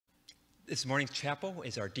This morning's chapel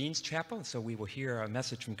is our Dean's Chapel, so we will hear a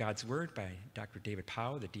message from God's Word by Dr. David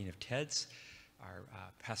Pao, the Dean of TEDS. Our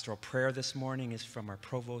pastoral prayer this morning is from our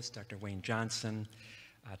Provost, Dr. Wayne Johnson.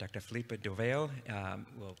 Dr. Felipe Dovale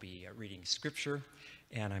will be reading Scripture,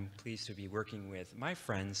 and I'm pleased to be working with my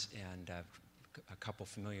friends and a couple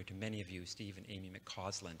familiar to many of you, Steve and Amy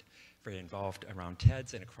McCausland, very involved around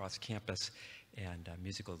TEDS and across campus, and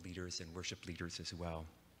musical leaders and worship leaders as well.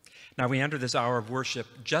 Now we enter this hour of worship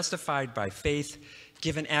justified by faith,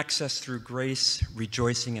 given access through grace,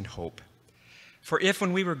 rejoicing in hope. For if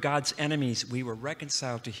when we were God's enemies, we were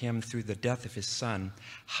reconciled to him through the death of his Son,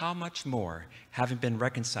 how much more, having been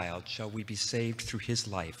reconciled, shall we be saved through his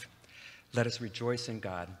life? Let us rejoice in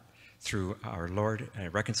God through our Lord,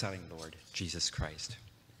 reconciling Lord, Jesus Christ.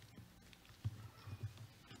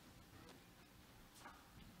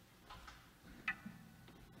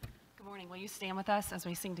 Good morning. Will you stand with us as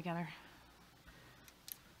we sing together?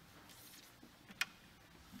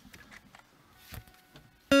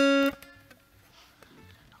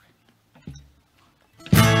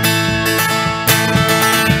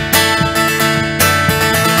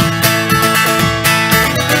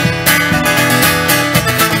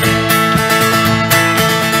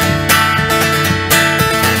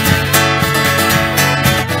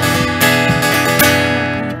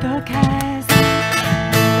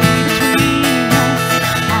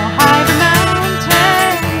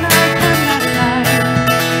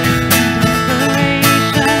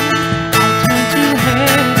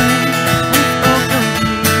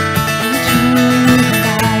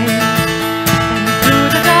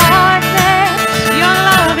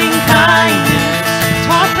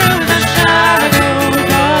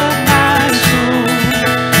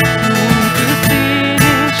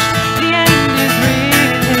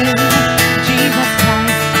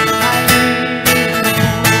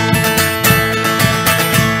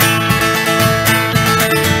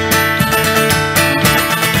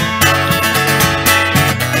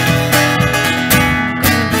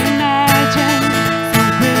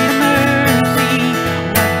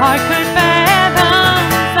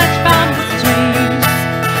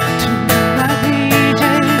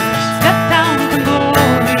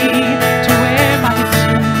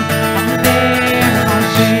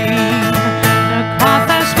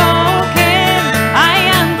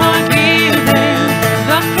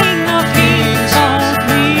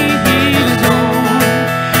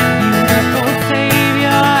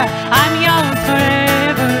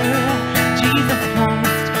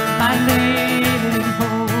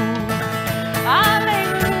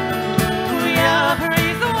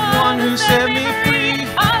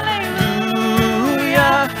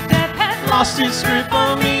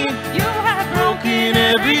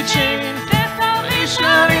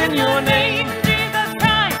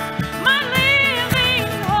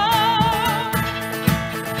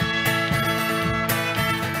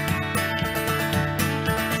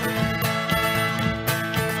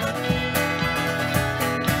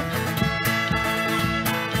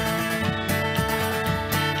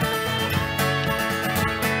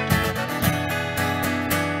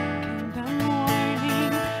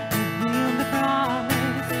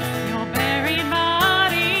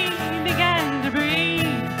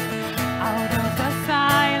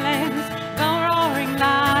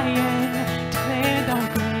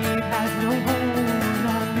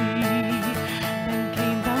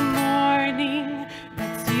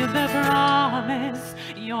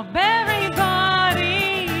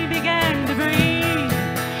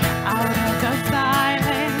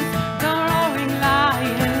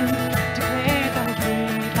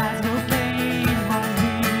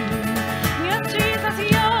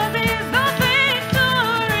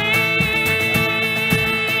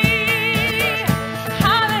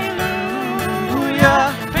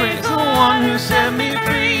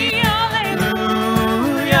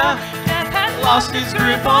 Lost its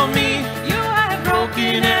grip on me. You have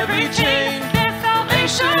broken every chain. There's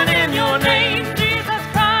salvation in your name, Jesus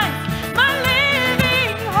Christ, my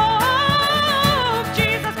living hope.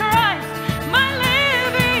 Jesus Christ, my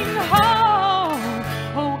living hope.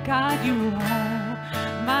 Oh God, you are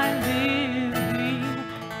my living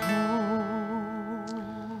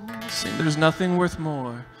hope. Sing, there's nothing worth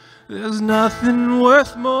more. There's nothing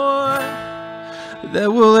worth more that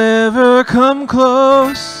will ever come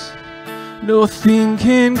close. Nothing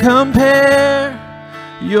can compare.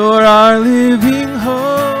 You're our living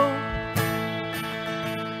hope.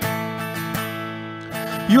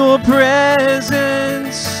 Your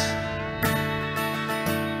presence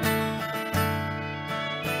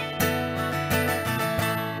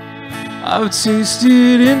I've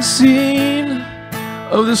tasted and seen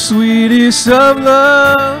of the sweetest of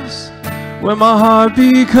loves. When my heart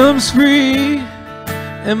becomes free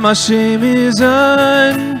and my shame is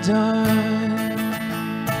undone.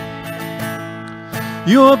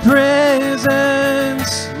 Your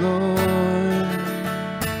presence, Lord.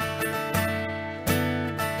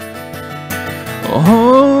 Oh,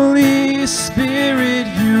 Holy Spirit,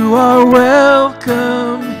 you are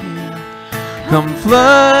welcome here. Come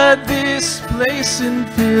flood this place and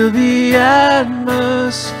fill the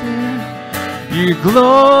atmosphere. Your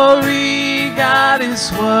glory, God, is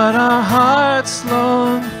what our hearts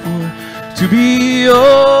long for. To be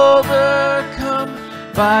overcome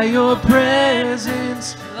by your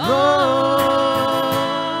presence, Lord.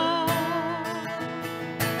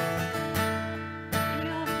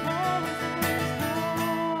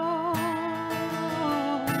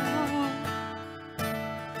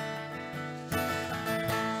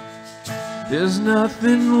 There's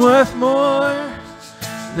nothing worth more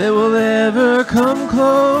that will ever come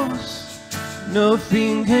close.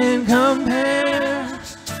 Nothing can compare.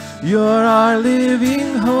 You're our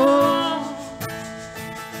living hope.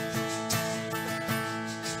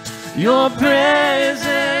 Your presence,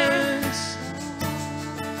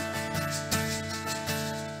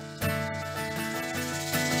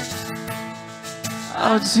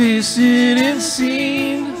 I've tasted and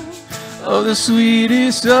seen of the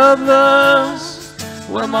sweetest of loves.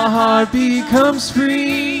 When my heart becomes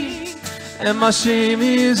free and my shame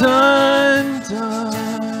is undone.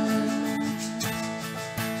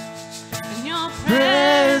 In your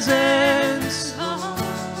presence, Lord.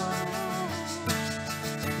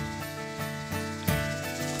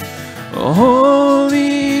 Oh,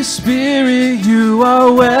 Holy Spirit, you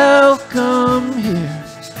are welcome here.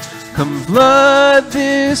 Come flood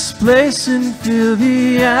this place and fill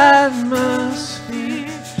the atmosphere.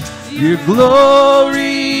 Your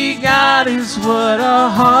glory, God, is what our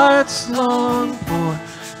hearts long for.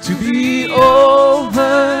 To be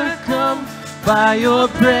overcome by your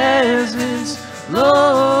presence,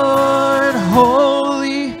 Lord.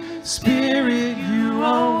 Holy Spirit, you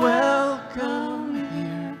are welcome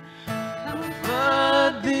here. Come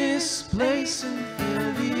flood this place and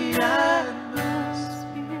fill the atmosphere.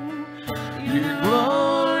 Your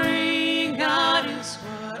glory, God, is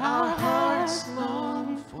what our hearts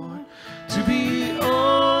long for. To be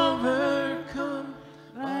overcome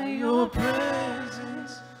by your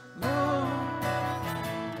presence, Lord.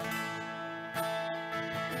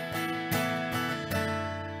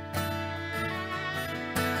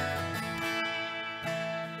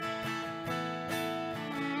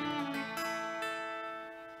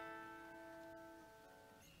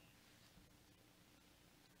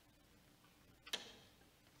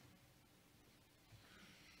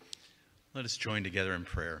 Let us join together in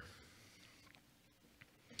prayer.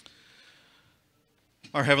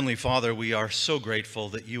 Our Heavenly Father, we are so grateful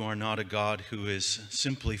that you are not a God who is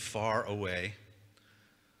simply far away,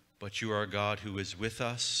 but you are a God who is with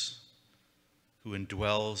us, who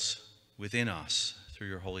indwells within us through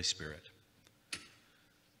your Holy Spirit.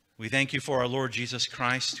 We thank you for our Lord Jesus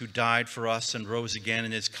Christ, who died for us and rose again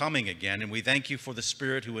and is coming again. And we thank you for the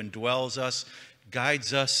Spirit who indwells us,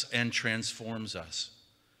 guides us, and transforms us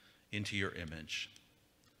into your image.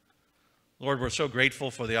 Lord, we're so grateful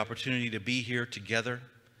for the opportunity to be here together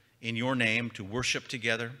in your name, to worship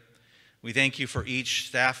together. We thank you for each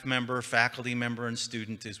staff member, faculty member, and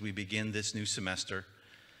student as we begin this new semester.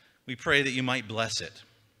 We pray that you might bless it.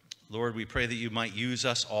 Lord, we pray that you might use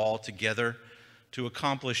us all together to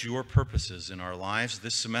accomplish your purposes in our lives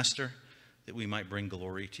this semester, that we might bring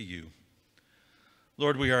glory to you.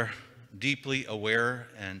 Lord, we are deeply aware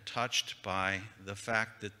and touched by the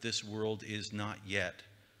fact that this world is not yet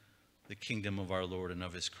the kingdom of our Lord and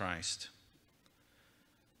of his Christ.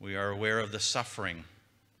 We are aware of the suffering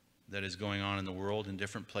that is going on in the world in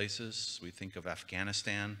different places. We think of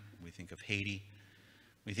Afghanistan, we think of Haiti,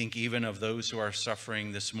 we think even of those who are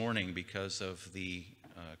suffering this morning because of the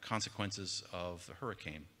consequences of the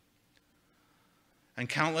hurricane. And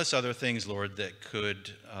countless other things, Lord, that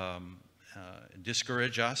could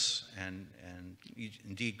discourage us and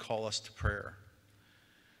indeed call us to prayer.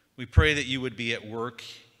 We pray that you would be at work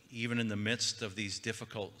even in the midst of these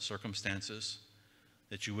difficult circumstances,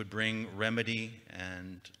 that you would bring remedy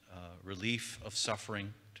and relief of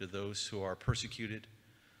suffering to those who are persecuted,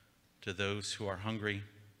 to those who are hungry,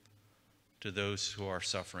 to those who are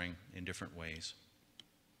suffering in different ways.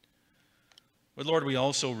 But Lord, we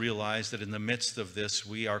also realize that in the midst of this,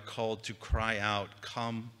 we are called to cry out,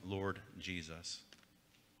 "Come, Lord Jesus."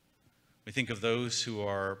 We think of those who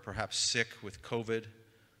are perhaps sick with COVID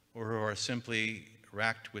or who are simply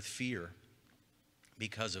racked with fear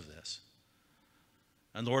because of this.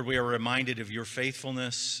 And Lord, we are reminded of your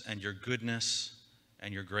faithfulness and your goodness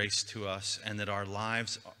and your grace to us, and that our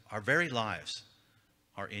lives, our very lives,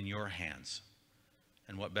 are in your hands.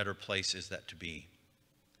 And what better place is that to be?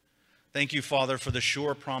 Thank you, Father, for the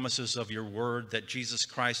sure promises of your word that Jesus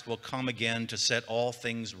Christ will come again to set all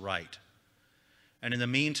things right. And in the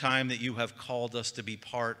meantime, that you have called us to be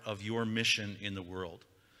part of your mission in the world,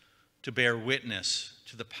 to bear witness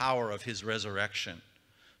to the power of his resurrection,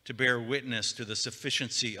 to bear witness to the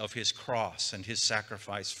sufficiency of his cross and his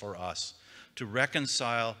sacrifice for us, to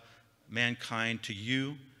reconcile mankind to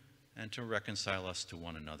you and to reconcile us to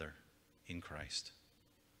one another in Christ.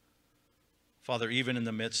 Father, even in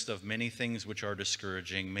the midst of many things which are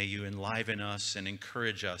discouraging, may you enliven us and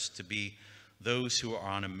encourage us to be those who are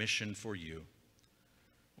on a mission for you,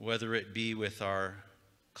 whether it be with our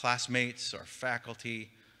classmates, our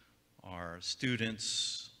faculty, our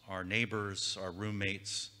students, our neighbors, our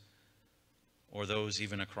roommates, or those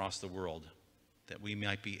even across the world, that we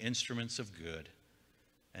might be instruments of good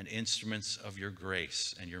and instruments of your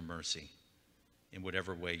grace and your mercy in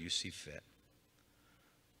whatever way you see fit.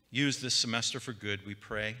 Use this semester for good, we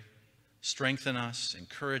pray. Strengthen us,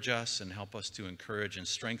 encourage us, and help us to encourage and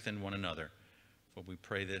strengthen one another. For we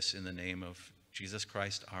pray this in the name of Jesus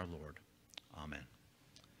Christ our Lord. Amen.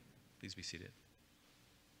 Please be seated.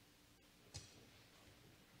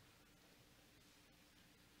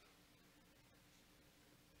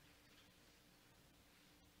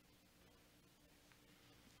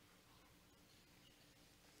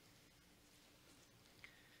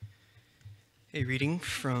 A reading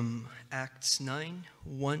from Acts 9,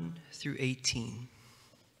 1 through 18.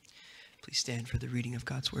 Please stand for the reading of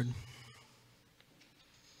God's word.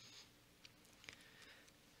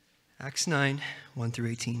 Acts 9, 1 through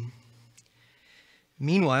 18.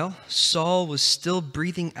 Meanwhile, Saul was still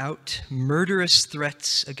breathing out murderous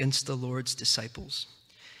threats against the Lord's disciples.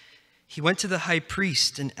 He went to the high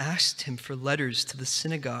priest and asked him for letters to the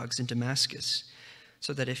synagogues in Damascus,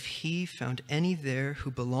 so that if he found any there who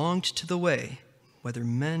belonged to the way, whether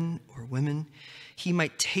men or women, he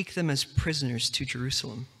might take them as prisoners to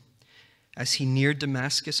Jerusalem. As he neared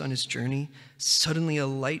Damascus on his journey, suddenly a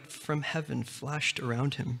light from heaven flashed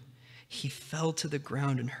around him. He fell to the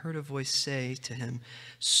ground and heard a voice say to him,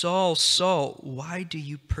 "Saul, Saul, why do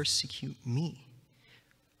you persecute me?"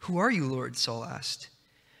 "Who are you, Lord?" Saul asked.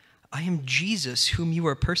 "I am Jesus, whom you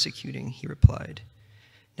are persecuting," he replied.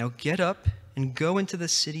 "Now get up and go into the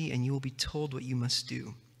city, and you will be told what you must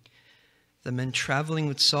do." The men traveling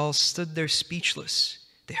with Saul stood there speechless.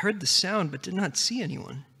 They heard the sound, but did not see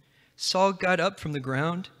anyone. Saul got up from the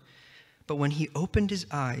ground, but when he opened his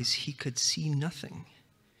eyes, he could see nothing.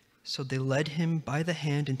 So they led him by the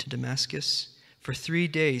hand into Damascus. For 3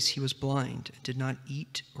 days he was blind and did not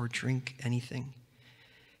eat or drink anything.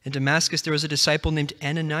 In Damascus there was a disciple named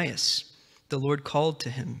Ananias. The Lord called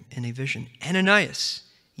to him in a vision, "Ananias."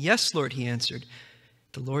 "Yes, Lord," he answered.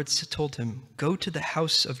 The Lord told him, "Go to the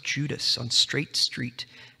house of Judas on Straight Street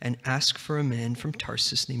and ask for a man from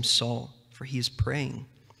Tarsus named Saul, for he is praying.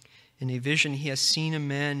 In a vision he has seen a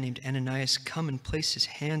man named Ananias come and place his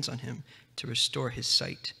hands on him to restore his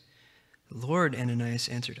sight." "Lord," Ananias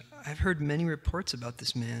answered, "I've heard many reports about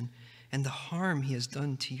this man and the harm he has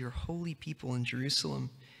done to your holy people in Jerusalem.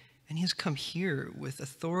 And he has come here with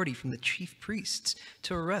authority from the chief priests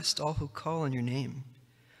to arrest all who call on your name."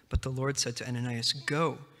 But the Lord said to Ananias,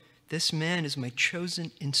 "Go, this man is my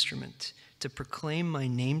chosen instrument to proclaim my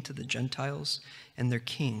name to the Gentiles and their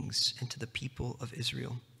kings and to the people of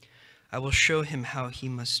Israel. I will show him how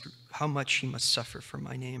much he must suffer for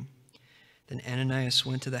my name." Then Ananias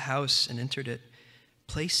went to the house and entered it.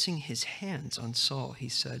 Placing his hands on Saul, he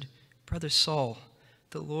said, "Brother Saul,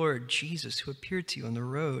 the Lord Jesus, who appeared to you on the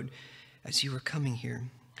road as you were coming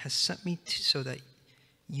here, has sent me so that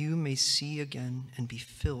you may see again and be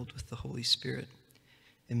filled with the Holy Spirit."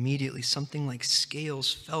 Immediately something like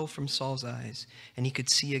scales fell from Saul's eyes, and he could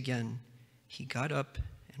see again. He got up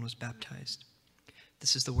and was baptized.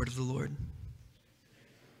 This is the word of the Lord.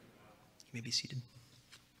 You may be seated.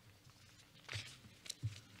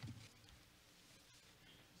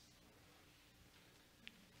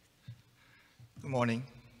 Good morning.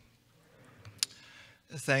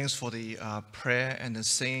 Thanks for the prayer and the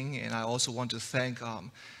singing, and I also want to thank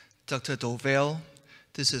Dr. Dovell.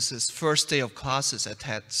 This is his first day of classes at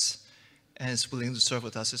TEDS, and he's willing to serve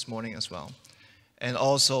with us this morning as well. And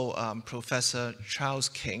also Professor Charles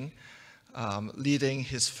King, leading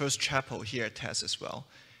his first chapel here at TEDS as well.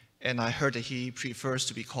 And I heard that he prefers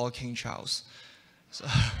to be called King Charles. So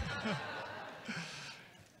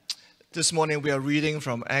this morning we are reading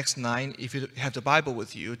from Acts 9. If you have the Bible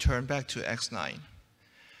with you, turn back to Acts 9.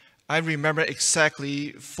 I remember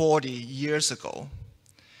exactly 40 years ago,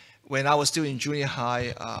 when I was still in junior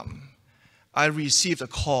high, I received a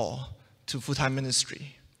call to full-time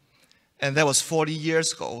ministry. And that was 40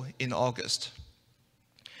 years ago in August.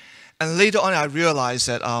 And later on, I realized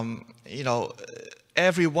that,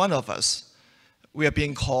 every one of us, we are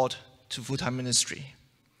being called to full-time ministry.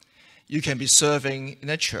 You can be serving in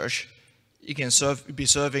a church. You can be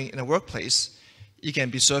serving in a workplace. You can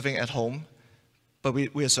be serving at home. But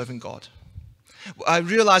we are serving God. I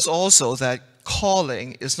realize also that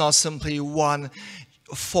calling is not simply one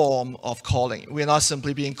form of calling. We are not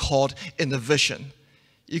simply being called in the vision.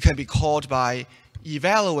 You can be called by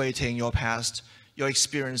evaluating your past, your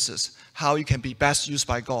experiences, how you can be best used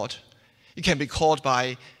by God. You can be called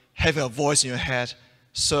by having a voice in your head,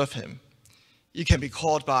 serve Him. You can be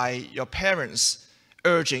called by your parents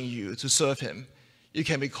urging you to serve Him. You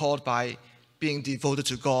can be called by being devoted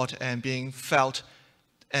to God and being felt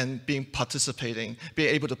and being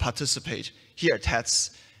able to participate here at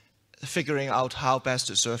TEDS, figuring out how best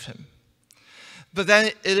to serve Him. But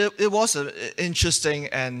then it was an interesting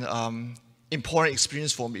and important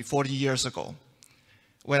experience for me 40 years ago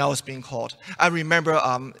when I was being called. I remember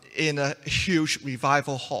in a huge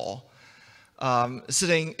revival hall,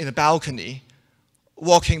 sitting in a balcony,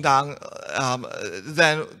 walking down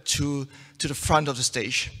then to the front of the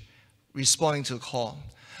stage, responding to the call,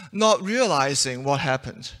 not realizing what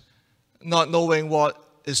happened, not knowing what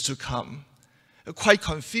is to come, quite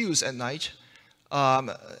confused at night,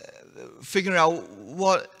 figuring out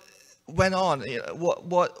what went on,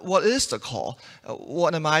 what is the call,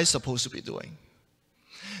 what am I supposed to be doing.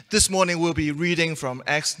 This morning we'll be reading from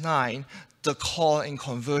Acts 9, the call and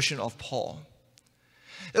conversion of Paul.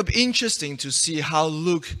 It'll be interesting to see how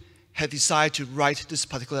Luke had decided to write this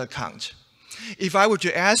particular account. If I were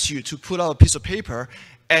to ask you to pull out a piece of paper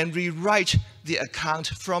and rewrite the account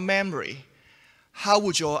from memory, how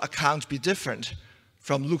would your account be different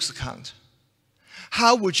from Luke's account?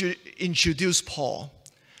 How would you introduce Paul?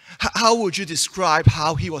 How would you describe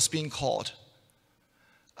how he was being called?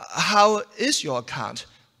 How is your account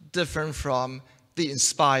different from the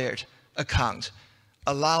inspired account,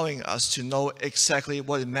 allowing us to know exactly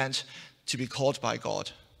what it meant to be called by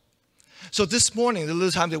God? So this morning, the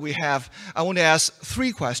little time that we have, I want to ask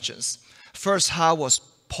 3 questions. First, how was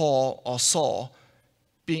Paul or Saul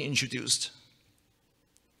being introduced?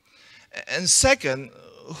 And second,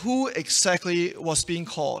 who exactly was being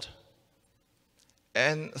called?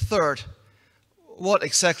 And third, what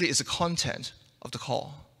exactly is the content of the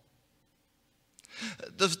call?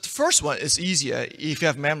 The first one is easier if you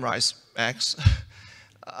have memorized Acts.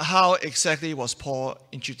 How exactly was Paul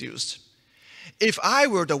introduced? If I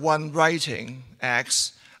were the one writing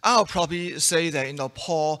Acts, I'll probably say that,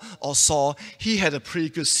 Paul or Saul, he had a pretty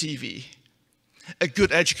good CV, a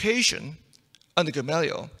good education under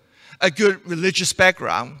Gamaliel, a good religious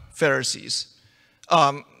background, Pharisees,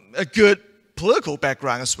 a good political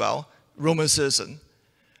background as well, Roman citizen,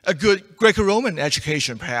 a good Greco-Roman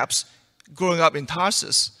education perhaps, growing up in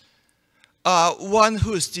Tarsus, one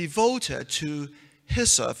who is devoted to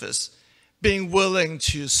his service, being willing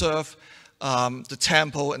to serve the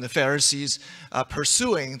temple and the Pharisees,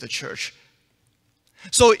 pursuing the church.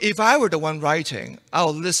 So if I were the one writing,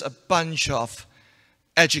 I'll list a bunch of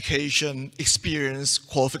education, experience,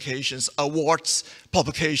 qualifications, awards,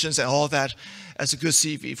 publications, and all that as a good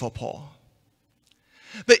CV for Paul.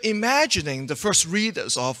 But imagining the first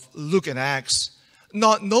readers of Luke and Acts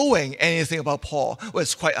not knowing anything about Paul, well,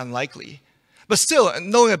 it's quite unlikely. But still,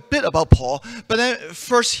 knowing a bit about Paul, but then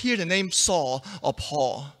first hear the name Saul or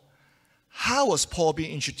Paul. How was Paul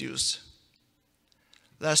being introduced?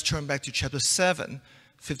 Let's turn back to chapter 7,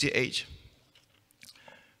 58.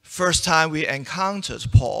 First time we encountered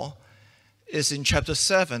Paul is in chapter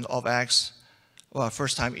 7 of Acts. Well,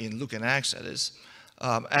 first time in Luke and Acts, that is.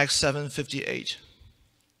 Acts 7, 58.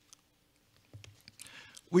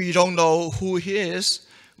 We don't know who he is.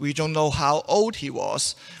 We don't know how old he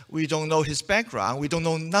was. We don't know his background. We don't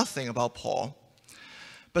know nothing about Paul.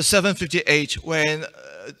 But 7:58, when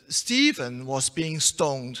Stephen was being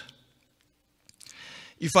stoned,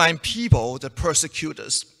 you find people, the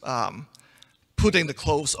persecutors, putting the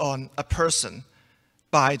clothes on a person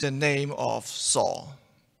by the name of Saul.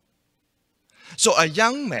 So a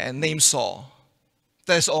young man named Saul,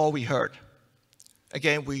 that's all we heard.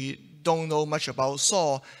 Again, we don't know much about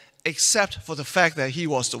Saul except for the fact that he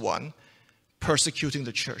was the one persecuting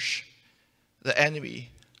the church, the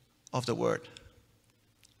enemy of the word.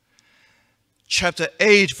 Chapter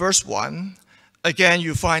 8, verse 1, again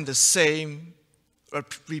you find the same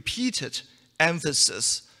repeated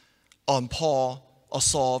emphasis on Paul or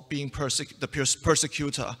Saul being the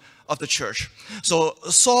persecutor of the church. So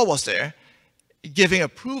Saul was there giving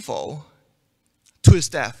approval to his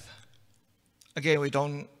death. Again, we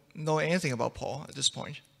don't know anything about Paul at this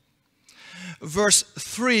point. Verse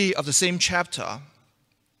 3 of the same chapter.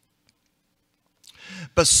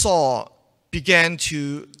 But Saul began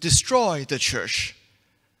to destroy the church,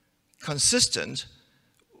 consistent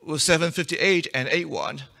with 7:58 and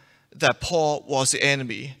 8:1, that Paul was the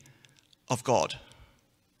enemy of God.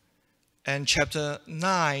 And chapter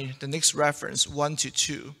 9, the next reference,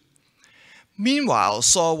 1-2. Meanwhile,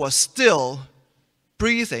 Saul was still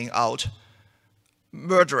breathing out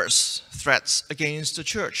murderous threats against the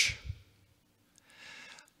church.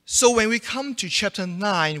 So when we come to chapter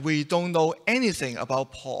 9, we don't know anything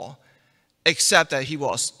about Paul except that he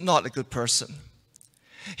was not a good person.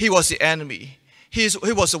 He was the enemy. He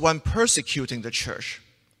was the one persecuting the church.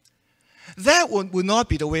 That would not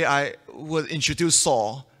be the way I would introduce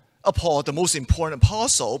Saul, Paul, the most important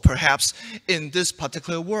apostle, perhaps, in this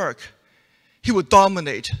particular work. He would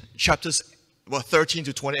dominate chapters 13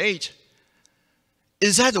 to 28.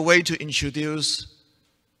 Is that the way to introduce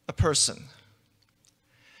a person?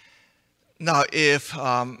 Now, if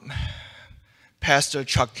Pastor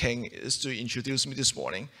Chuck King is to introduce me this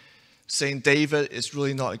morning, saying David is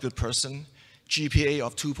really not a good person, GPA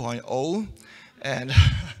of 2.0,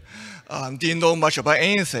 and didn't know much about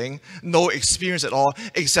anything, no experience at all,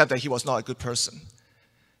 except that he was not a good person.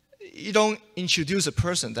 You don't introduce a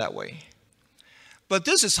person that way. But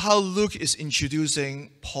this is how Luke is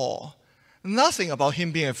introducing Paul. Nothing about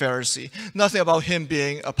him being a Pharisee, nothing about him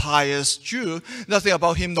being a pious Jew, nothing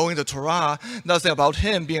about him knowing the Torah, nothing about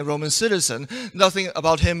him being a Roman citizen, nothing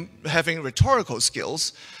about him having rhetorical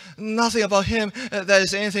skills, nothing about him that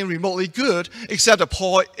is anything remotely good, except that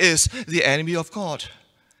Paul is the enemy of God.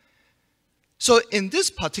 So in this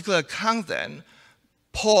particular account then,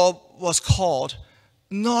 Paul was called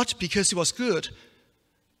not because he was good,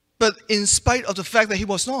 but in spite of the fact that he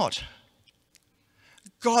was not.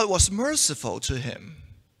 God was merciful to him.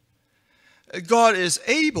 God is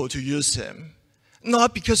able to use him,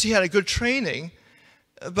 not because he had a good training,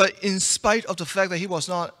 but in spite of the fact that he was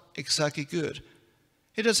not exactly good.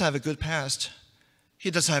 He doesn't have a good past.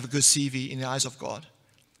 He doesn't have a good CV in the eyes of God.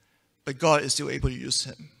 But God is still able to use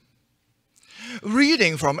him.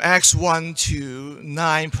 Reading from Acts 1 to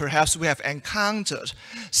 9, perhaps we have encountered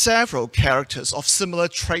several characters of similar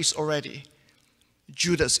traits already.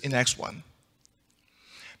 Judas in Acts 1.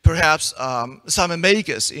 Perhaps Simon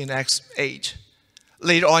Magus in Acts 8.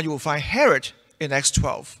 Later on, you will find Herod in Acts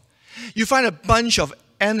 12. You find a bunch of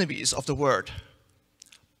enemies of the word.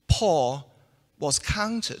 Paul was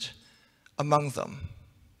counted among them.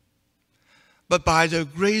 But by the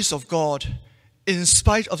grace of God, in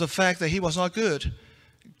spite of the fact that he was not good,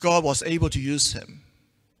 God was able to use him.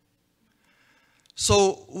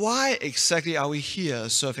 So why exactly are we here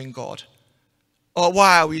serving God? Or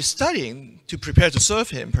why are we studying to prepare to serve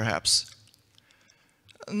him, perhaps?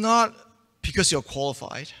 Not because you're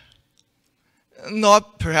qualified.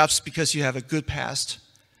 Not perhaps because you have a good past.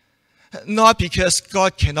 Not because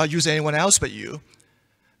God cannot use anyone else but you.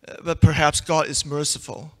 But perhaps God is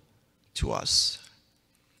merciful to us.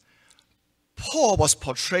 Paul was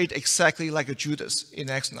portrayed exactly like a Judas in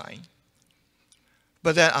Acts 9.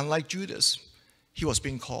 But then, unlike Judas, he was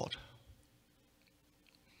being called.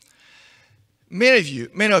 Many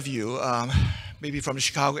of you, maybe from the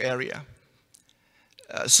Chicago area,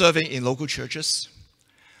 serving in local churches,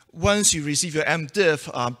 once you receive your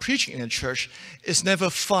MDiv, preaching in a church, it's never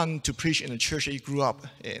fun to preach in a church that you grew up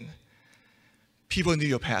in. People knew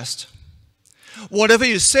your past. Whatever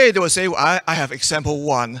you say, they will say, well, I have example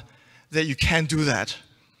 1, that you can't do that.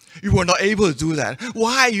 You were not able to do that.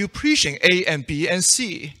 Why are you preaching A and B and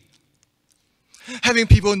C? Having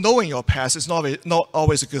people knowing your past is not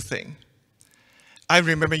always a good thing. I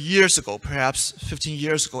remember years ago, perhaps 15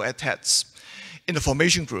 years ago at TEDS, in the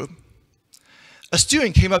formation group, a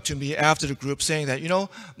student came up to me after the group saying that,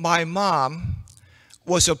 my mom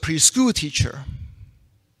was a preschool teacher.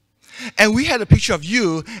 And we had a picture of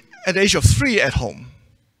you at the age of 3 at home.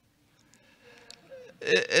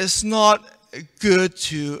 It's not good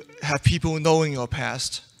to have people knowing your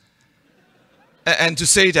past. And to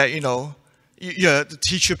say that, you're the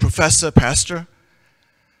teacher, professor, pastor.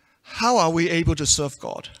 How are we able to serve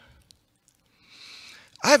God?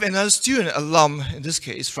 I have another student, alum in this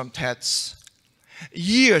case, from TEDS,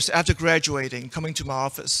 years after graduating, coming to my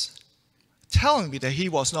office, telling me that he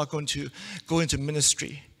was not going to go into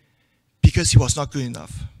ministry because he was not good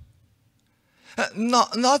enough.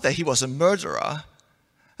 Not that he was a murderer,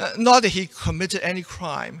 not that he committed any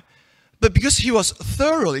crime, but because he was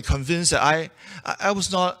thoroughly convinced that I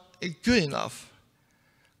was not good enough.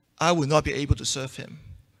 I will not be able to serve him.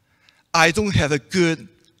 I don't have a good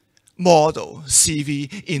model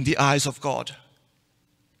CV in the eyes of God.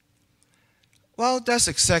 Well, that's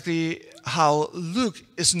exactly how Luke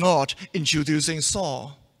is not introducing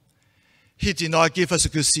Saul. He did not give us a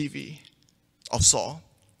good CV of Saul,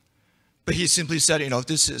 but he simply said,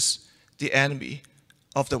 this is the enemy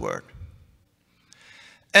of the word.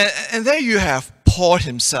 And then you have Paul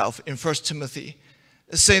himself in 1 Timothy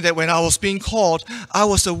saying that when I was being called, I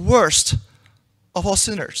was the worst of all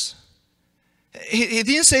sinners. He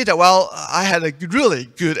didn't say that, well, I had a really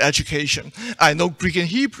good education. I know Greek and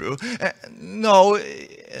Hebrew. No,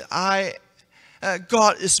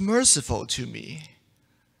 God is merciful to me.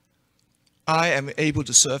 I am able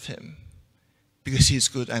to serve him because he is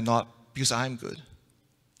good and not because I am good.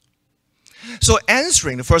 So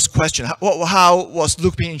answering the first question, how was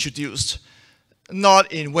Luke being introduced?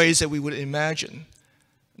 Not in ways that we would imagine,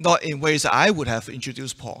 not in ways that I would have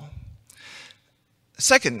introduced Paul.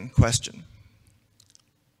 Second question,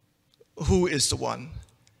 who is the one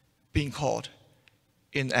being called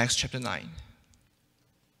in Acts chapter 9?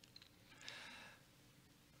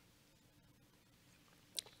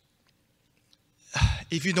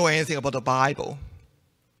 If you know anything about the Bible,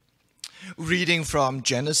 reading from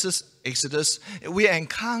Genesis, Exodus, we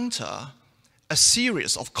encounter a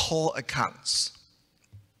series of call accounts.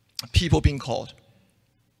 People being called.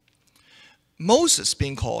 Moses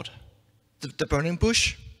being called, the burning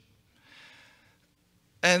bush.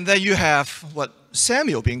 And then you have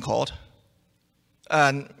Samuel being called,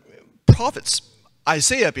 and prophets,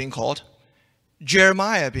 Isaiah being called,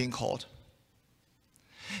 Jeremiah being called.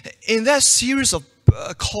 In that series of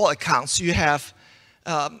call accounts, you have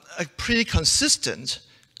a pretty consistent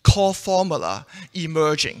call formula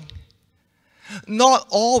emerging. Not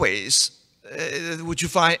always would you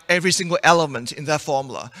find every single element in that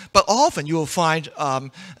formula, but often you will find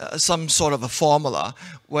some sort of a formula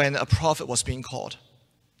when a prophet was being called.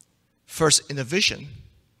 First, in a vision,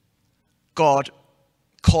 God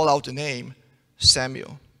called out the name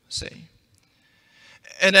Samuel, say.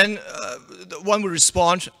 And then one would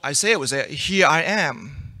respond, Isaiah would say, "Here I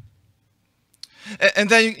am." And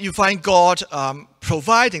then you find God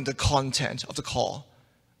providing the content of the call.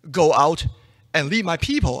 Go out and lead my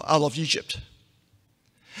people out of Egypt.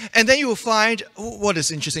 And then you will find, what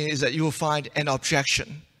is interesting is that you will find an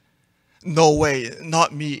objection. No way,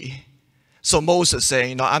 not me. So Moses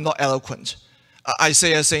saying, "No, I'm not eloquent."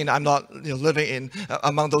 Isaiah saying, "I'm not living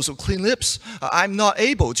among those who clean lips. I'm not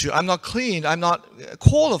able to. I'm not clean. I'm not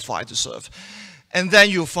qualified to serve." And then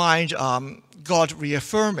you find God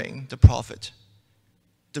reaffirming the prophet,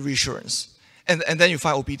 the reassurance. And then you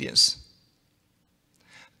find obedience.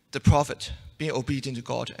 The prophet being obedient to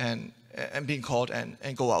God and being called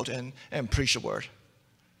and go out and preach the word.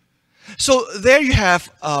 So there you have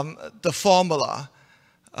the formula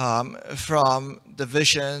from the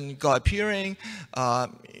vision, God appearing,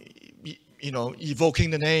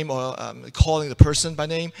 evoking the name or calling the person by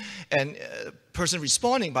name, and person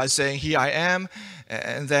responding by saying, "Here I am,"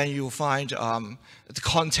 and then you find the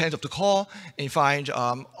content of the call, and you find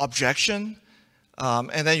objection,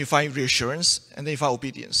 and then you find reassurance, and then you find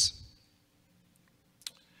obedience.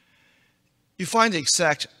 You find the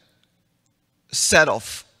exact set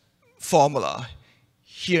of formula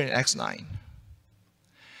here in Acts 9.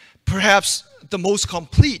 Perhaps the most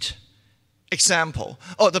complete example,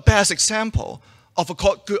 or the best example of a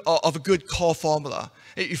good call formula.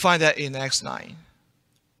 You find that in Acts 9.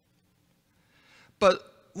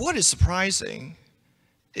 But what is surprising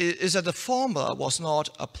is that the formula was not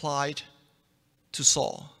applied to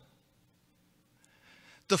Saul.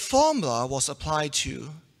 The formula was applied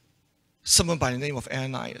to someone by the name of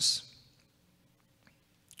Ananias.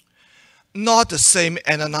 Not the same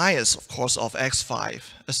Ananias, of course, of Acts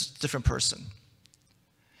 5, as a different person.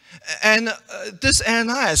 And this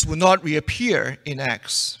Ananias will not reappear in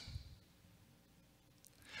Acts.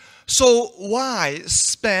 So why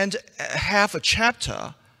spend half a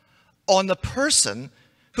chapter on a person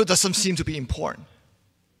who doesn't seem to be important?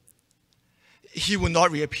 He will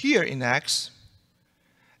not reappear in Acts.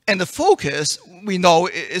 And the focus, we know,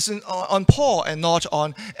 is on Paul and not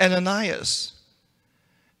on Ananias.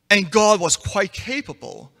 And God was quite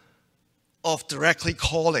capable of directly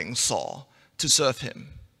calling Saul to serve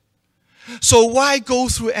him. So why go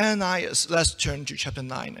through Ananias? Let's turn to chapter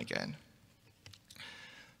 9 again.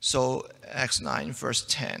 So Acts 9, verse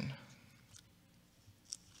 10.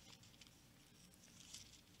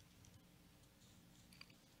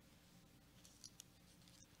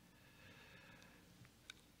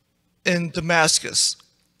 In Damascus,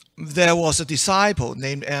 there was a disciple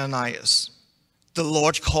named Ananias. The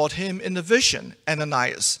Lord called him in a vision,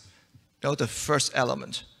 "Ananias." No, the first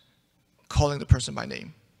element, calling the person by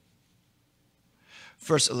name.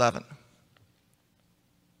 Verse 11.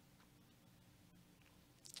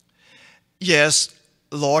 Yes,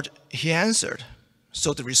 Lord, he answered.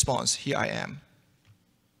 So the response, here I am.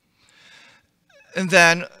 And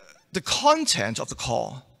then the content of the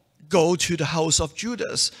call, go to the house of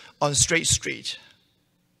Judas on Straight Street.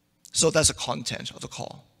 So that's the content of the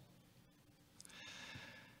call.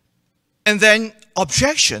 And then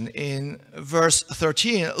objection in verse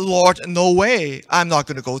 13, Lord, no way, I'm not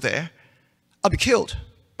going to go there. I'll be killed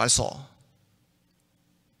by Saul.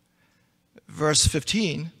 Verse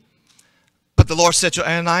 15, but the Lord said to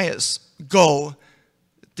Ananias, go,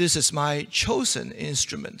 this is my chosen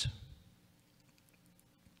instrument.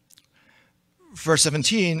 Verse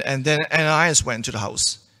 17, and then Ananias went to the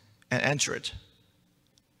house and entered.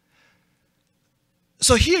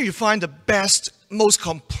 So here you find the best, most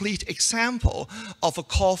complete example of a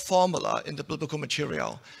call formula in the biblical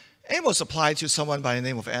material. It was applied to someone by the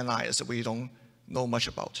name of Ananias that we don't know much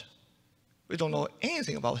about. We don't know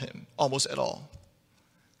anything about him, almost at all.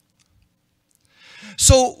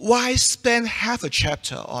 So why spend half a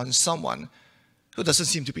chapter on someone who doesn't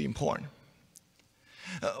seem to be important?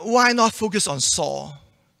 Why not focus on Saul?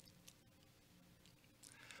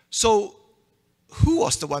 So who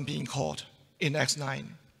was the one being called in Acts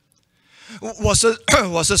 9? Was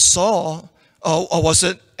it Saul or was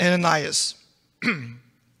it Ananias?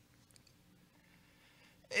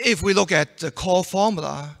 If we look at the call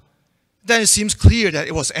formula, then it seems clear that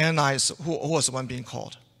it was Ananias who was the one being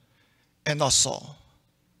called and not Saul.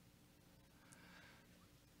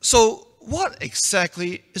 So what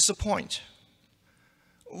exactly is the point?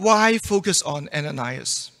 Why focus on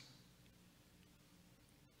Ananias?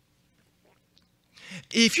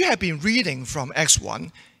 If you have been reading from Acts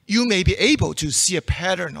 1, you may be able to see a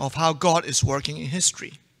pattern of how God is working in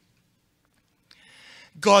history.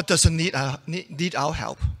 God doesn't need our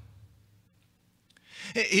help.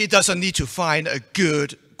 He doesn't need to find a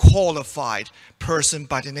good, qualified person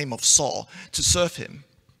by the name of Saul to serve him.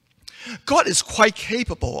 God is quite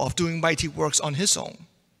capable of doing mighty works on his own.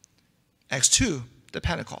 Acts 2, the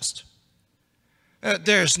Pentecost.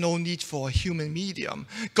 There is no need for a human medium.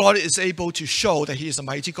 God is able to show that he is a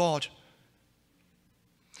mighty God.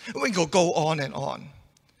 We can go on and on.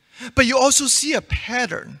 But you also see a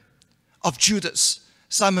pattern of Judas,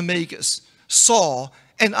 Simon Magus, Saul,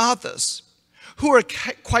 and others who are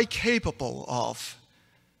quite capable of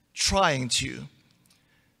trying to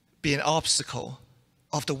be an obstacle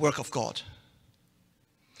of the work of God.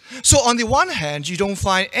 So on the one hand, you don't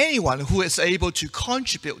find anyone who is able to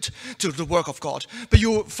contribute to the work of God, but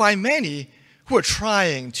you find many who are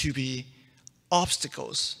trying to be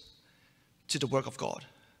obstacles to the work of God.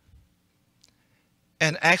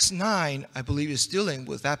 And Acts 9, I believe, is dealing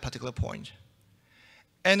with that particular point.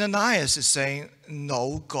 Ananias is saying,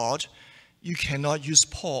 no, God, you cannot use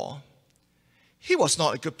Paul. He was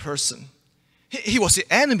not a good person. He was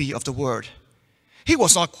the enemy of the word. He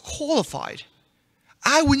was not qualified.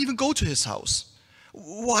 I wouldn't even go to his house.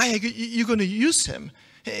 Why are you going to use him?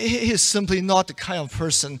 He is simply not the kind of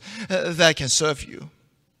person that can serve you.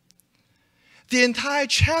 The entire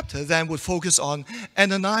chapter then would focus on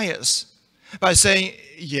Ananias by saying,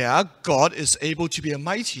 yeah, God is able to be a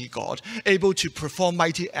mighty God, able to perform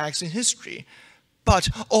mighty acts in history. But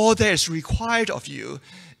all that is required of you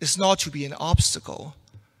is not to be an obstacle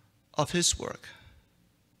of his work.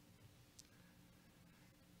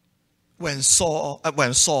 When Saul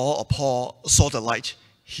or Paul saw the light,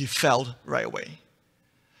 he fell right away.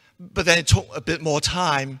 But then it took a bit more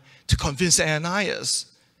time to convince Ananias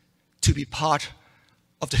to be part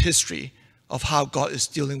of the history of how God is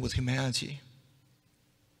dealing with humanity.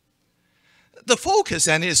 The focus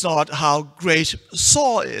then is not how great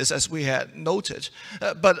Saul is, as we had noted,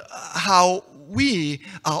 but how we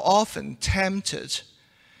are often tempted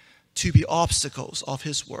to be obstacles of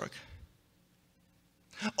his work.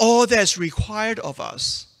 All that's required of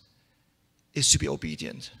us is to be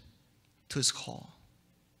obedient to his call.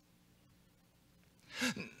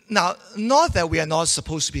 Now, not that we are not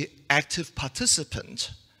supposed to be active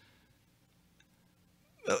participants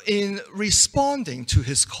in responding to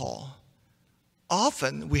his call.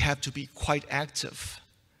 Often we have to be quite active.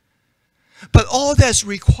 But all that's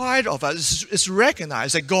required of us is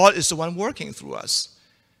recognize that God is the one working through us.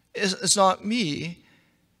 It's not me.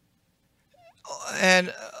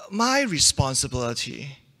 And my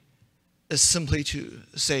responsibility is simply to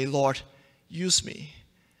say, Lord, use me.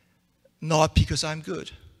 Not because I'm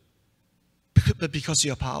good, but because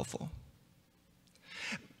you're powerful.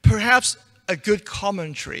 Perhaps a good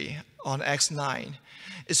commentary on Acts 9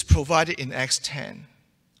 is provided in Acts 10.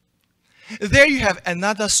 There you have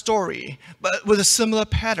another story, but with a similar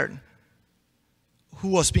pattern. Who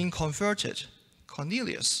was being converted?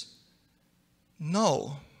 Cornelius.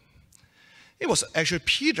 No. It was actually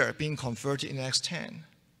Peter being converted in Acts 10.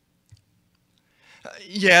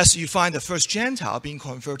 Yes, you find the first Gentile being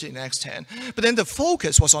converted in Acts 10, but then the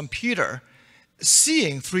focus was on Peter,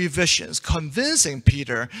 seeing 3 visions, convincing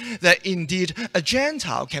Peter that indeed a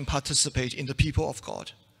Gentile can participate in the people of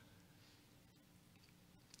God.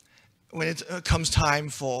 When it comes time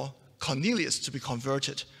for Cornelius to be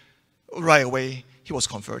converted, right away he was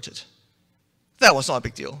converted. That was not a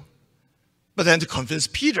big deal. But then to convince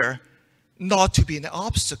Peter not to be an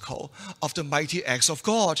obstacle of the mighty acts of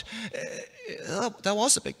God, that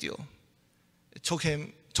was a big deal. It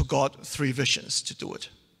took God 3 visions to do it.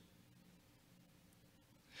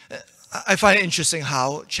 I find it interesting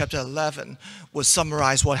how chapter 11 would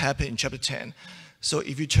summarize what happened in chapter 10. So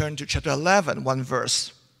if you turn to chapter 11, one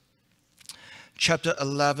verse. Chapter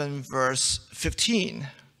 11, verse 15.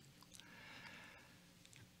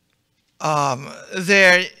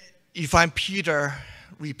 There you find Peter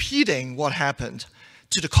repeating what happened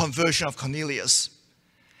to the conversion of Cornelius.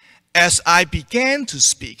 As I began to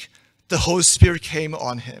speak, the Holy Spirit came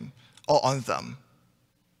on him or on them.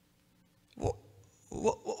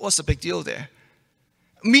 What's the big deal there?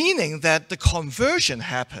 Meaning that the conversion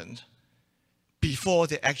happened before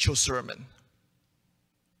the actual sermon.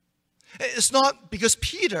 It's not because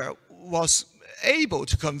Peter was able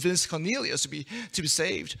to convince Cornelius to be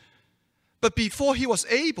saved, but before he was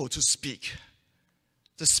able to speak,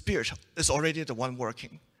 the Spirit is already the one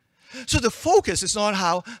working. So the focus is not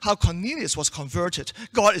how Cornelius was converted.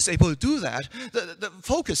 God is able to do that. The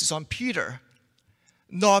focus is on Peter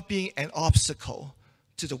not being an obstacle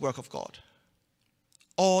to the work of God.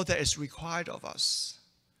 All that is required of us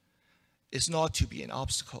is not to be an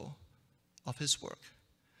obstacle of his work.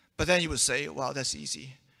 But then you would say, well, that's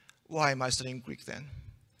easy. Why am I studying Greek then?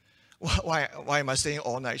 Why am I staying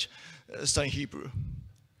all night studying Hebrew?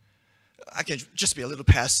 I can just be a little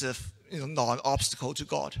passive, non-obstacle to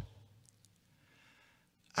God.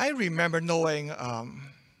 I remember knowing a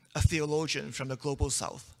theologian from the global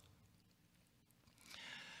south,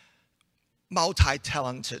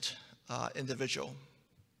 multi-talented individual.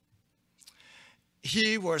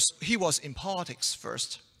 He was in politics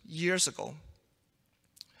first, years ago,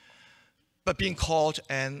 but being called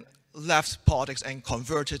and left politics and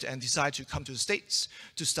converted and decided to come to the States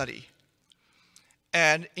to study.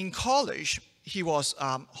 And in college, he was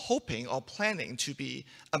hoping or planning to be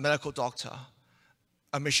a medical doctor,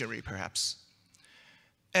 a missionary perhaps.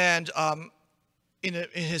 And in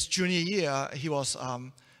his junior year, he was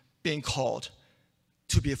being called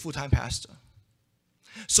to be a full-time pastor.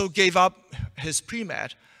 So gave up his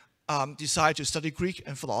pre-med, decided to study Greek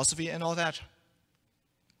and philosophy and all that.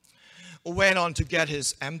 Went on to get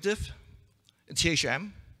his MDiv,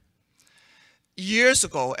 THM. Years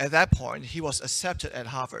ago, at that point, he was accepted at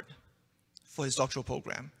Harvard for his doctoral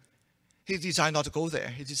program. He decided not to go there.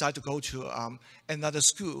 He decided to go to another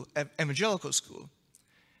school, an evangelical school,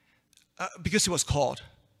 because he was called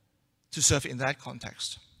to serve in that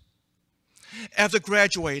context. After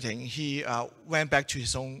graduating, he went back to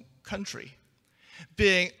his own country,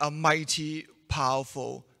 being a mighty,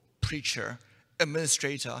 powerful preacher,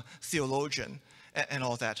 administrator, theologian, and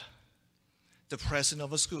all that. The president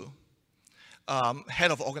of a school, head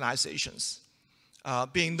of organizations,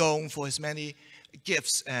 being known for his many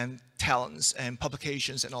gifts and talents and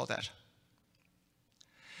publications and all that.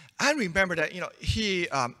 I remember that, he,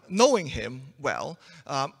 knowing him well,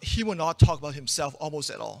 he would not talk about himself almost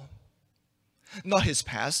at all. Not his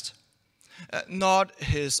past, not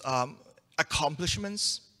his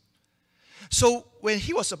accomplishments. So when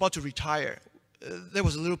he was about to retire, there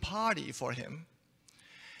was a little party for him.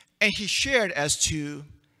 And he shared as to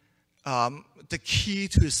the key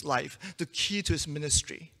to his life, the key to his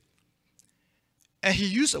ministry. And he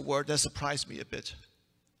used a word that surprised me a bit.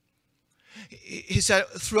 He said,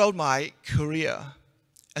 throughout my career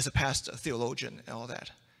as a pastor, theologian, and all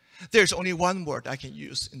that, there's only one word I can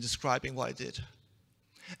use in describing what I did.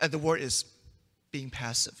 And the word is being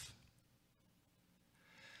passive.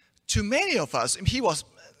 To many of us, he was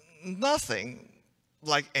nothing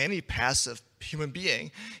like any passive human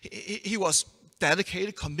being. He was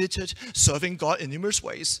dedicated, committed, serving God in numerous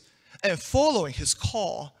ways, and following his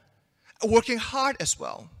call, working hard as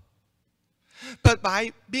well. But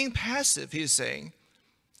by being passive, he is saying,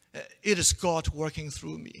 it is God working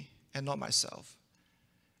through me and not myself.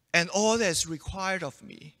 And all that is required of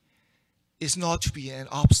me is not to be an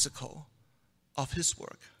obstacle of his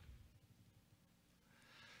work.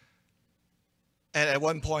 And at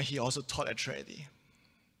one point, he also taught at Trinity.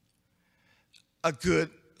 a good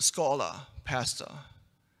scholar, pastor,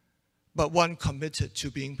 but one committed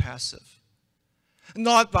to being passive.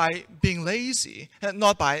 Not by being lazy,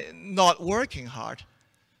 not by not working hard,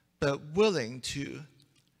 but willing to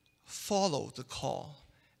follow the call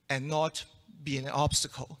and not be an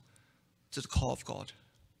obstacle to the call of God.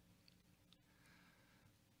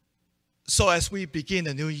 So as we begin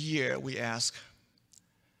a new year, we ask,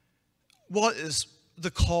 what is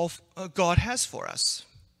the call God has for us?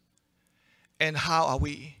 And how are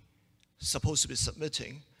we supposed to be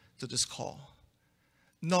submitting to this call?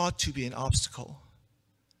 Not to be an obstacle,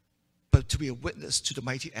 but to be a witness to the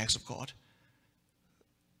mighty acts of God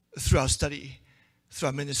through our study, through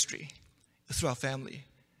our ministry, through our family,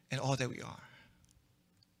 and all that we are.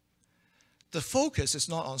 The focus is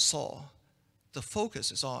not on Saul. The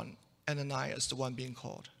focus is on Ananias, the one being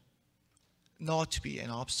called, not to be an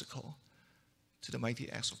obstacle to the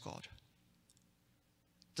mighty acts of God.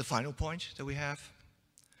 The final point that we have,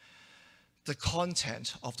 the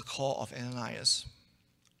content of the call of Ananias.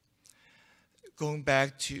 Going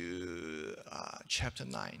back to chapter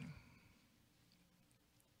 9.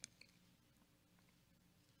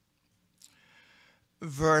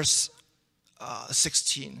 Verse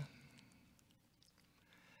 16.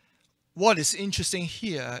 What is interesting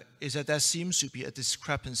here is that there seems to be a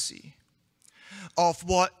discrepancy of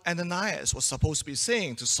what Ananias was supposed to be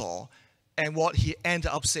saying to Saul and what he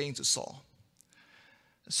ended up saying to Saul.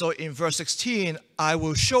 So in verse 16, I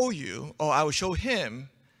will show you, or I will show him,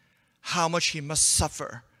 how much he must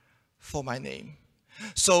suffer for my name.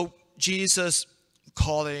 So Jesus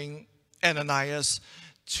calling Ananias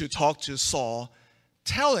to talk to Saul,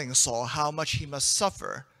 telling Saul how much he must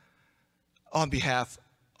suffer on behalf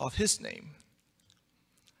of his name.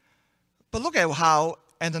 But look at how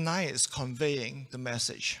Ananias is conveying the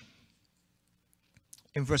message.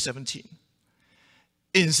 In verse 17,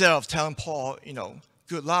 instead of telling Paul,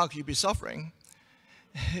 good luck, you'll be suffering,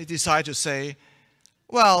 he decided to say,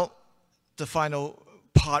 well, the final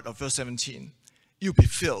part of verse 17, you'll be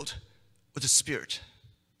filled with the Spirit.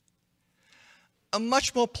 A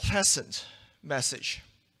much more pleasant message.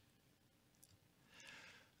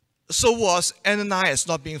 So was Ananias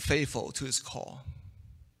not being faithful to his call?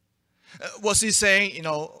 Was he saying,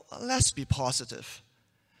 let's be positive.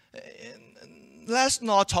 Let's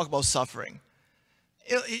not talk about suffering.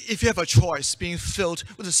 If you have a choice, being filled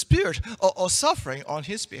with the Spirit or suffering on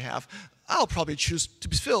his behalf, I'll probably choose to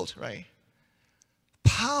be filled, right?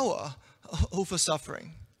 Power over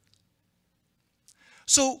suffering.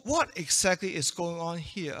 So what exactly is going on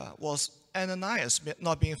here was Ananias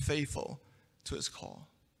not being faithful to his call.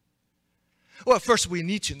 Well, first we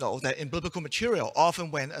need to know that in biblical material,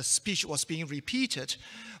 often when a speech was being repeated,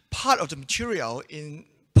 part of the material in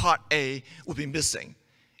part A would be missing.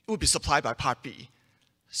 It would be supplied by part B,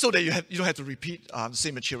 so that you don't have to repeat the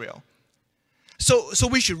same material. So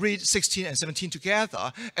we should read 16 and 17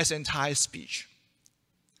 together as an entire speech.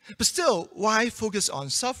 But still, why focus on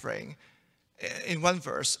suffering in one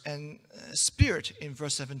verse and Spirit in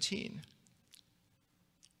verse 17?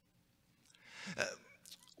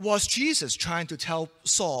 Was Jesus trying to tell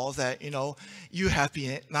Saul that, you have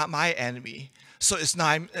been not my enemy, so it's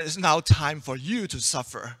now time for you to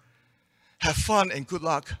suffer. Have fun and good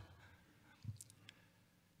luck.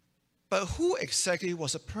 But who exactly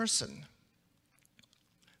was a person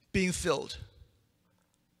being filled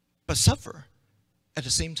but suffer at the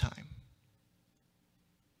same time?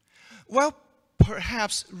 Well,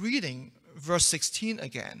 perhaps reading verse 16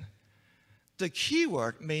 again, the key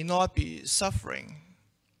word may not be suffering.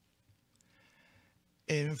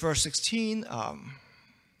 In verse 16,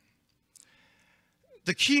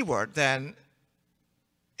 the key word then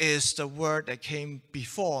is the word that came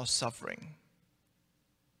before suffering.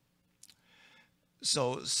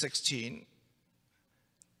 So 16,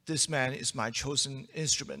 this man is my chosen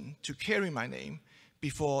instrument to carry my name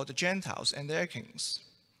before the Gentiles and their kings,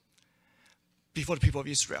 before the people of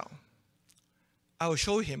Israel. I will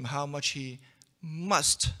show him how much he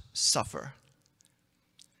must suffer.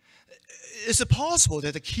 Is it possible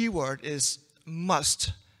that the key word is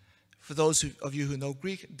must? For those of you who know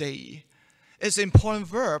Greek, dei. It's an important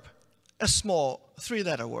verb, a small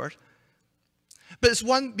 3-letter word. But it's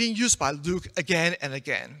one being used by Luke again and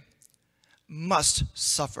again. Must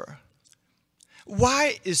suffer.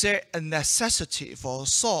 Why is there a necessity for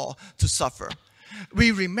Saul to suffer?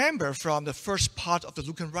 We remember from the first part of the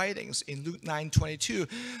Lucan writings in Luke 9:22,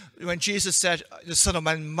 when Jesus said, the Son of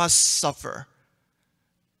Man must suffer.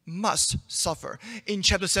 Must suffer. In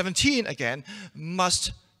chapter 17 again,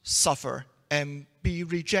 must suffer and be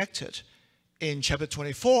rejected. In chapter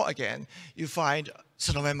 24 again, you find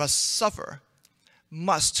Son of Man must suffer,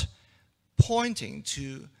 must pointing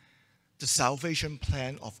to the salvation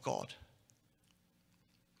plan of God.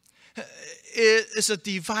 It is a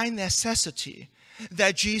divine necessity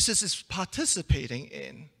that Jesus is participating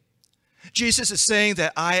in. Jesus is saying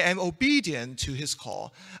that I am obedient to his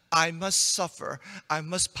call. I must suffer. I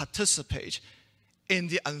must participate in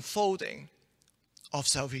the unfolding of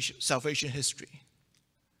salvation history.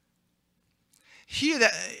 Here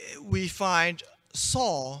that we find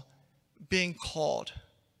Saul being called,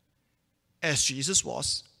 as Jesus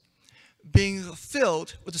was, being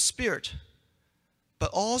filled with the Spirit,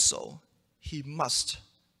 but also he must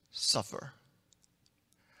suffer.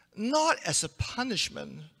 Not as a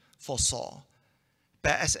punishment for Saul,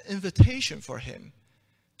 but as an invitation for him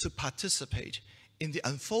to participate in the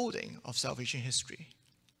unfolding of salvation history.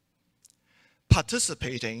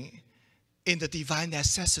 Participating in the divine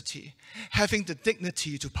necessity, having the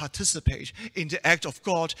dignity to participate in the act of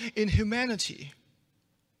God in humanity.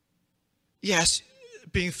 Yes,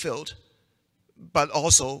 being filled, but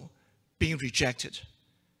also being rejected,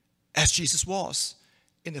 as Jesus was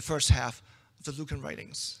in the first half of the Lucan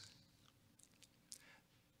writings.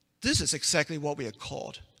 This is exactly what we are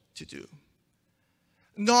called to do.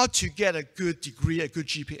 Not to get a good degree, a good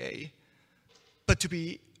GPA, but to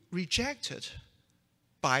be rejected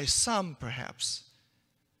by some perhaps,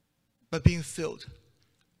 but being filled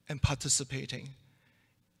and participating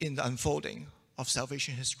in the unfolding of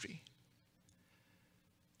salvation history.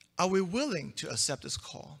 Are we willing to accept this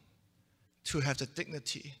call, to have the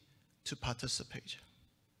dignity to participate?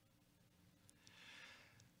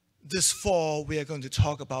 This fall, we are going to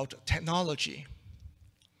talk about technology.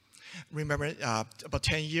 Remember, about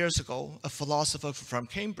 10 years ago, a philosopher from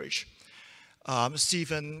Cambridge,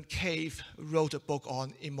 Stephen Cave, wrote a book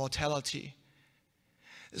on immortality,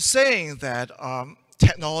 saying that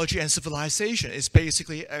technology and civilization is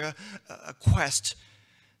basically a quest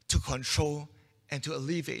to control and to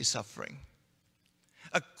alleviate suffering,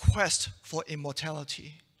 a quest for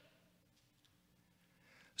immortality.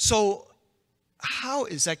 So how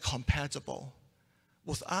is that compatible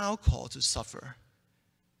with our call to suffer,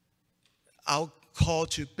 our call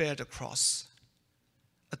to bear the cross?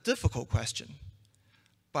 A difficult question,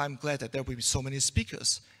 but I'm glad that there will be so many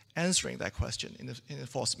speakers answering that question in the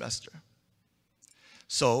fall semester.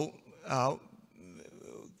 So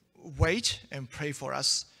wait and pray for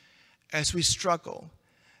us as we struggle,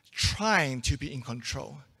 trying to be in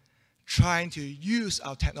control, trying to use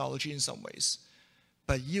our technology in some ways,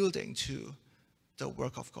 but yielding to the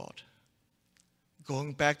work of God.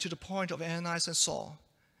 Going back to the point of Ananias and Saul,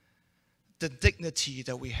 the dignity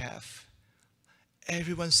that we have,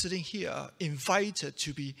 everyone sitting here invited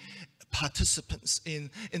to be participants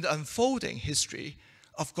in the unfolding history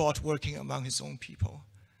of God working among his own people.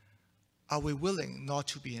 Are we willing not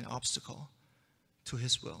to be an obstacle to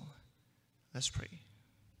his will? Let's pray.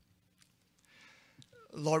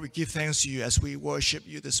 Lord, we give thanks to you as we worship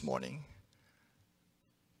you this morning.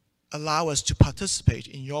 Allow us to participate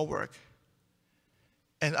in your work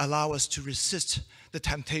and allow us to resist the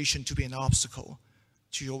temptation to be an obstacle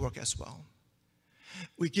to your work as well.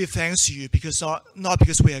 We give thanks to you because not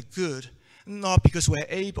because we are good, not because we are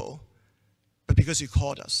able, but because you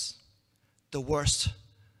called us, the worst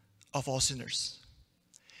of all sinners.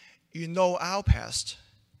 You know our past,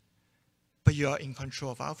 but you are in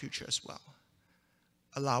control of our future as well.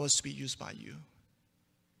 Allow us to be used by you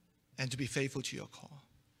and to be faithful to your call.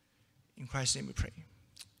 In Christ's name we pray.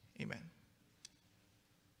 Amen.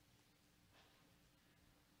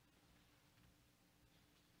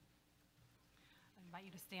 I invite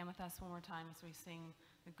you to stand with us one more time as we sing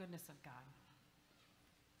The Goodness of God.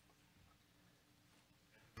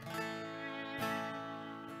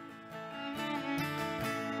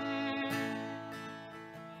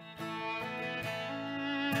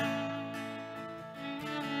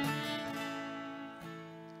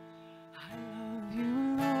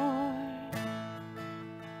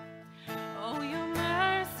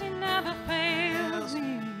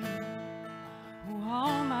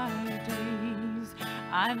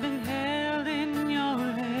 I've been held in your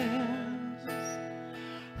hands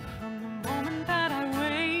from the moment that I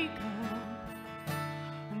wake up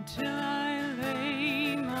until I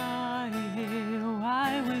lay my head. Oh,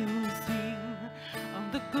 I will sing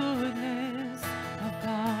of the goodness of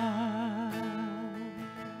God.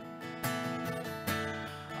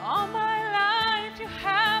 All my life you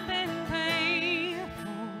have been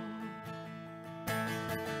faithful.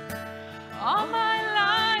 All my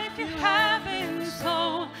life you have been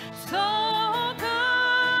so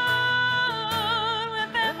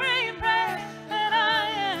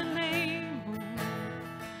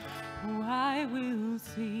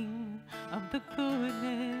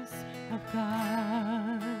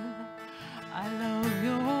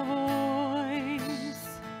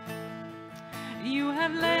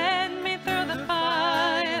have led me through the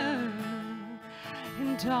fire.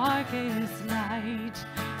 In darkest night,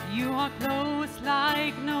 you are close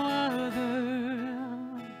like no other.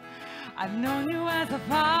 I've known you as a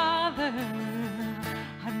father,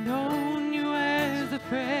 I've known you as a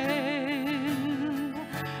friend,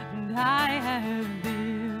 and I have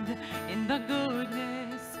lived in the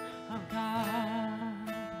goodness of God.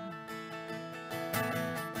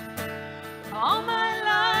 All my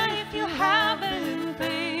life you have been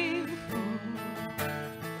faithful.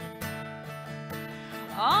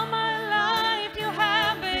 All my life you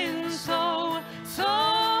have been so,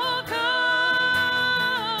 so good.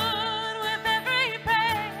 With every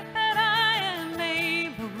breath that I am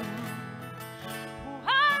able,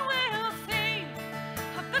 I will sing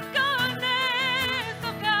of the goodness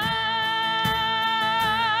of God.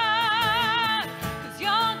 'Cause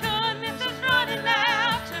your goodness is running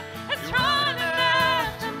after, it's running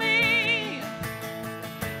after me.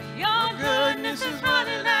 Your goodness is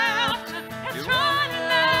running after, it's running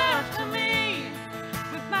after me.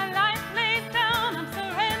 With my life laid down, I'm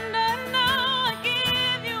surrendered now. I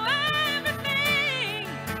give you everything.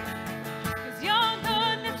 'Cause your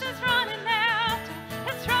goodness is running after,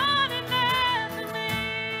 it's running after me.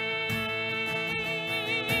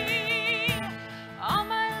 All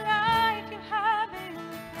my life you have been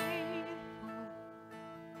faithful.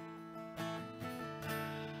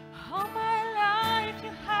 All my life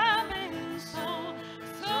you have been so,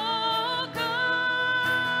 so good.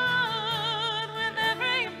 With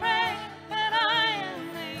every breath that I am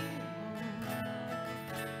able,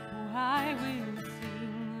 I will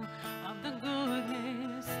sing of the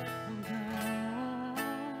goodness of God.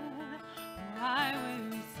 I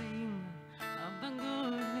will sing of the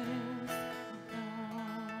goodness of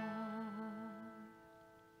God.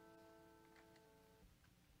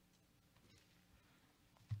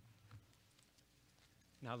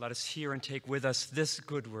 Now let us hear and take with us this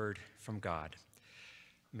good word from God.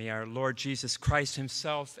 May our Lord Jesus Christ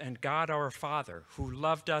himself and God our Father, who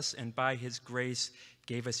loved us and by his grace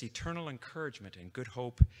gave us eternal encouragement and good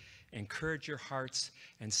hope, encourage your hearts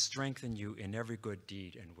and strengthen you in every good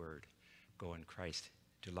deed and word. Go in Christ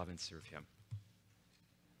to love and serve him.